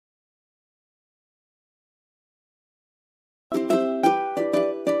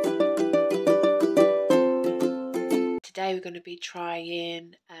today we're going to be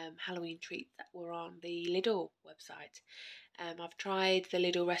trying Halloween treats that were on the Lidl website. I've tried the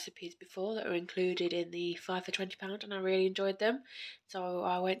Lidl recipes before that are included in the 5 for £20 and I really enjoyed them. So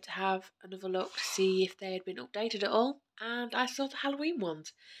I went to have another look to see if they had been updated at all, and I saw the Halloween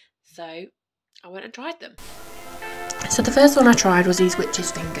ones. So I went and tried them. So the first one I tried was these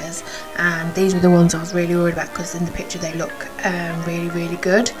witches' fingers, and these were the ones I was really worried about because in the picture they look really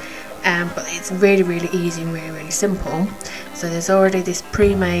good. But it's really easy and really simple. So there's already this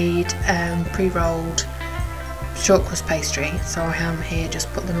pre-made, pre-rolled short crust pastry. So I am here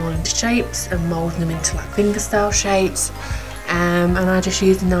just put them all into shapes and moulding them into like finger style shapes. And I just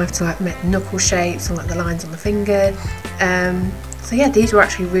used a knife to like make knuckle shapes and like the lines on the finger. So yeah, these were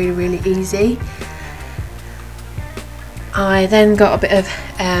actually really easy. I then got a bit of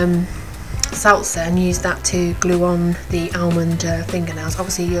salsa and used that to glue on the almond fingernails.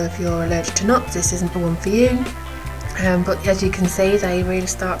 Obviously if you're allergic to nuts, this isn't the one for you, but as you can see they really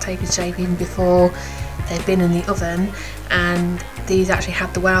start taking shape even before they've been in the oven, and these actually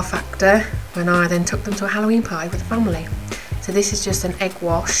had the wow factor when I then took them to a Halloween party with the family. So this is just an egg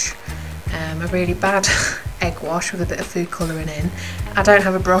wash, a really bad egg wash with a bit of food colouring in. I don't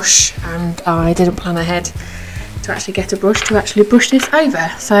have a brush and I didn't plan ahead to actually get a brush to actually brush this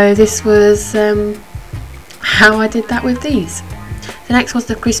over, so this was how I did that with these. The next was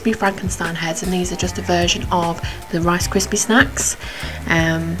the crispy Frankenstein heads, and these are just a version of the Rice Krispie snacks.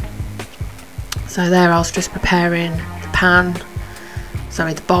 So there I was just preparing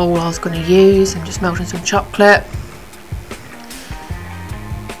the bowl I was going to use, and just melting some chocolate,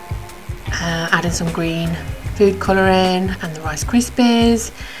 adding some green food colouring and the Rice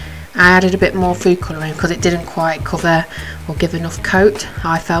Krispies. I added a bit more food colouring because it didn't quite cover or give enough coat,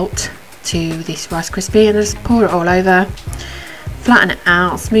 I felt, to this Rice Krispie, and I just pour it all over, flatten it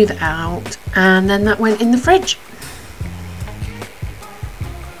out, smooth it out, and then that went in the fridge.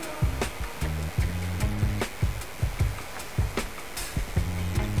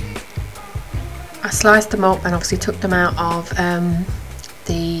 I sliced them up and obviously took them out of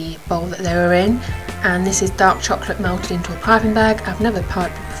the bowl that they were in, and this is dark chocolate melted into a piping bag. I've never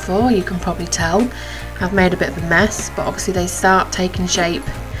piped it before, you can probably tell. I've made a bit of a mess, but obviously they start taking shape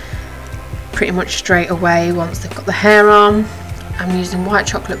pretty much straight away once they've got the hair on. I'm using white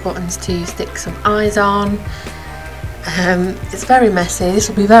chocolate buttons to stick some eyes on. It's very messy. This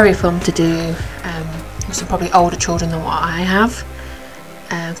will be very fun to do with some probably older children than what I have,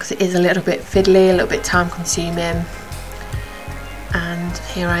 because it is a little bit fiddly, a little bit time consuming. And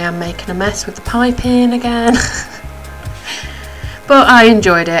here I am making a mess with the piping again. But I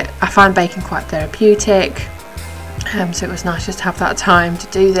enjoyed it. I find baking quite therapeutic, so it was nice just to have that time to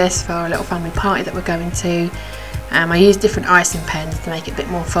do this for a little family party that we're going to. I used different icing pens to make it a bit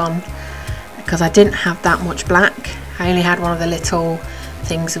more fun because I didn't have that much black. I only had one of the little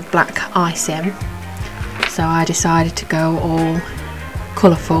things of black icing, so I decided to go all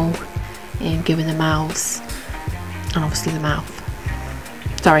colourful in giving the mouths, and obviously the mouth.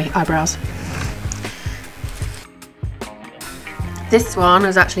 Sorry, eyebrows. This one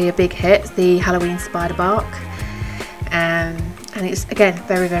was actually a big hit, the Halloween spider bark, and it's again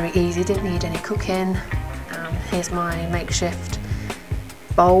very easy, didn't need any cooking. Here's my makeshift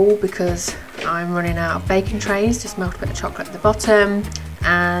bowl because I'm running out of baking trays. Just melt a bit of chocolate at the bottom,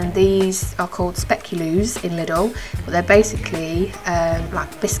 and these are called speculoos in Lidl, but they're basically like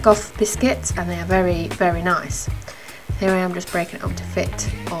Biscoff biscuits, and they are very nice. Here I am just breaking it up to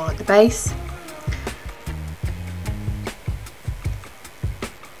fit all at the base.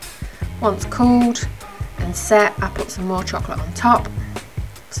 Once cooled and set, I put some more chocolate on top.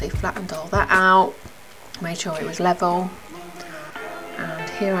 So flattened all that out, made sure it was level. And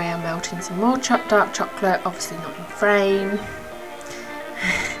here I am melting some more dark chocolate, obviously not in frame.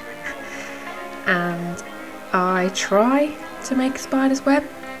 And I try to make a spider's web.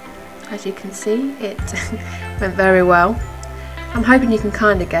 As you can see, it went very well. I'm hoping you can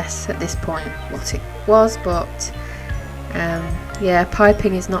kind of guess at this point what it was, but yeah,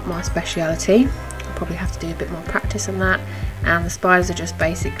 piping is not my speciality. I'll probably have to do a bit more practice on that. And the spiders are just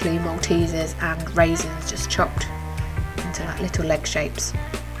basically Maltesers and raisins just chopped into like little leg shapes.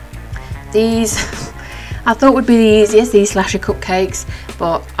 These I thought would be the easiest, these slasher cupcakes,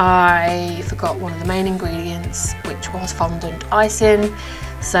 but I forgot one of the main ingredients, which was fondant icing.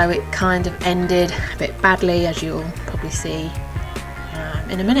 So it kind of ended a bit badly, as you'll probably see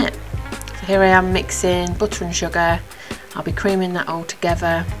in a minute. So here I am mixing butter and sugar. I'll be creaming that all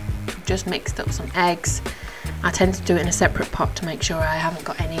together. I've just mixed up some eggs. I tend to do it in a separate pot to make sure I haven't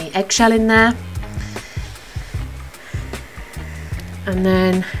got any eggshell in there. And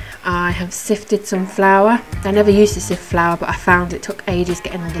then I have sifted some flour. I never used to sift flour, but I found it took ages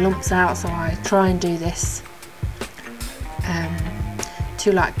getting all the lumps out, so I try and do this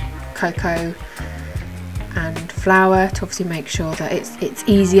to like cocoa and flour to obviously make sure that it's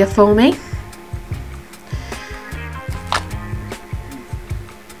easier for me.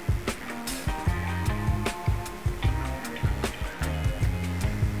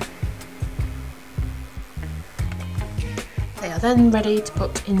 They are then ready to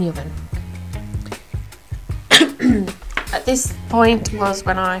put in the oven. At this point was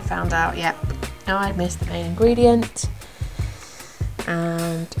when I found out, yep, I missed the main ingredient,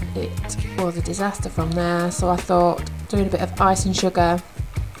 and it was a disaster from there. So I thought doing a bit of ice and sugar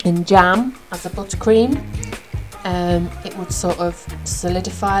and jam as a buttercream, it would sort of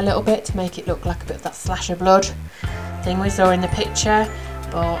solidify a little bit to make it look like a bit of that slash of blood thing we saw in the picture,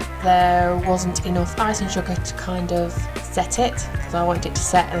 but there wasn't enough ice and sugar to kind of set it, because I wanted it to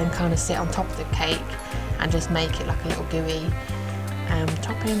set and then kind of sit on top of the cake and just make it like a little gooey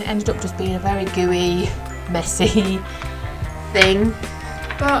topping. It ended up just being a very gooey, messy thing,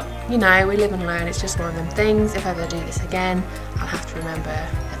 but you know, we live and learn. It's just one of them things. If I ever do this again, I'll have to remember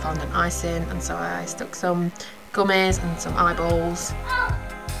the fondant icing, and so I stuck some gummies and some eyeballs.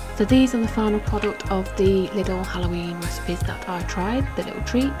 So these are the final product of the Lidl Halloween recipes that I tried, the little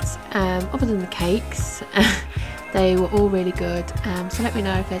treats. Other than the cakes, they were all really good. So let me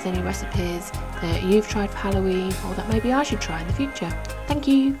know if there's any recipes that you've tried for Halloween or that maybe I should try in the future. Thank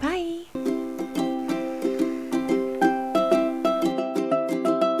you, bye!